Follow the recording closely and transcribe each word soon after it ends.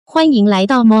欢迎来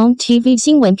到 MonTV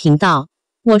新闻频道，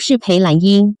我是裴兰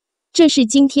英。这是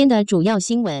今天的主要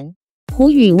新闻：胡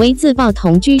宇威自爆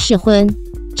同居试婚，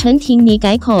陈庭妮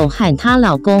改口喊她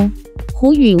老公。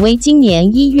胡宇威今年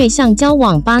1月向交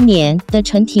往8年的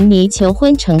陈庭妮求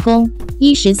婚成功。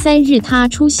13日，他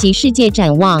出席世界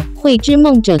展望会之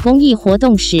梦者公益活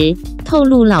动时，透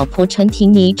露老婆陈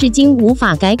庭妮至今无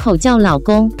法改口叫老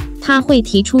公，他会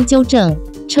提出纠正，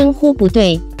称呼不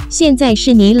对，现在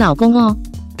是你老公哦。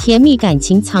甜蜜感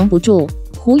情藏不住，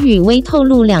胡宇威透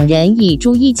露两人已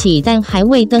住一起，但还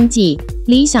未登记。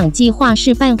理想计划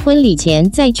是办婚礼前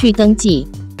再去登记。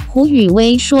胡宇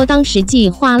威说，当时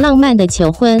计划浪漫的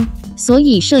求婚，所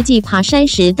以设计爬山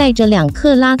时带着2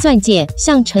克拉钻戒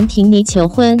向陈庭妮求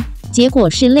婚，结果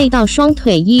是累到双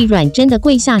腿一软，真的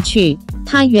跪下去。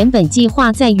他原本计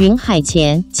划在云海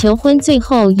前求婚，最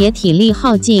后也体力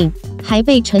耗尽，还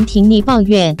被陈庭妮抱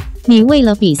怨：“你为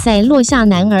了比赛落下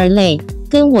男儿泪，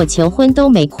跟我求婚都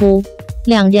没哭。”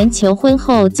两人求婚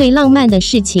后最浪漫的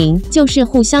事情就是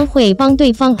互相会帮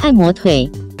对方按摩腿。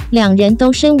两人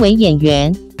都身为演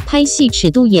员，拍戏尺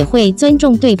度也会尊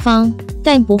重对方，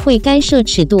但不会干涉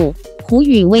尺度。胡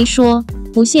宇威说，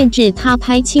不限制他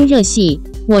拍亲热戏，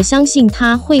我相信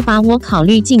他会把我考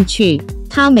虑进去，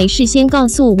他没事先告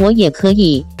诉我也可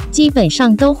以，基本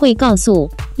上都会告诉，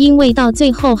因为到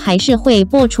最后还是会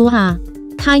播出啊。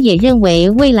他也认为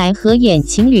未来合演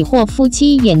情侣或夫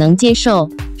妻也能接受，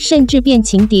甚至变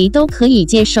情敌都可以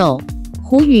接受。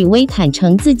胡宇威坦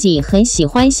承自己很喜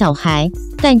欢小孩，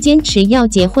但坚持要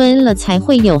结婚了才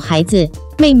会有孩子。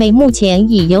妹妹目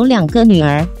前已有2个女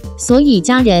儿，所以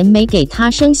家人没给他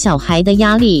生小孩的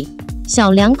压力。小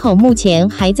两口目前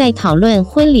还在讨论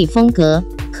婚礼风格，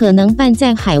可能办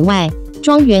在海外，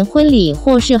庄园婚礼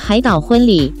或是海岛婚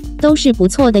礼，都是不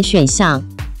错的选项。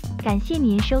感谢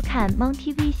您收看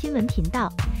MonTV 新闻频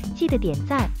道，记得点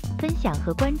赞、分享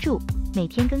和关注，每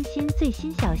天更新最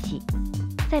新消息。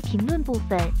在评论部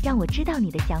分让我知道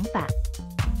你的想法。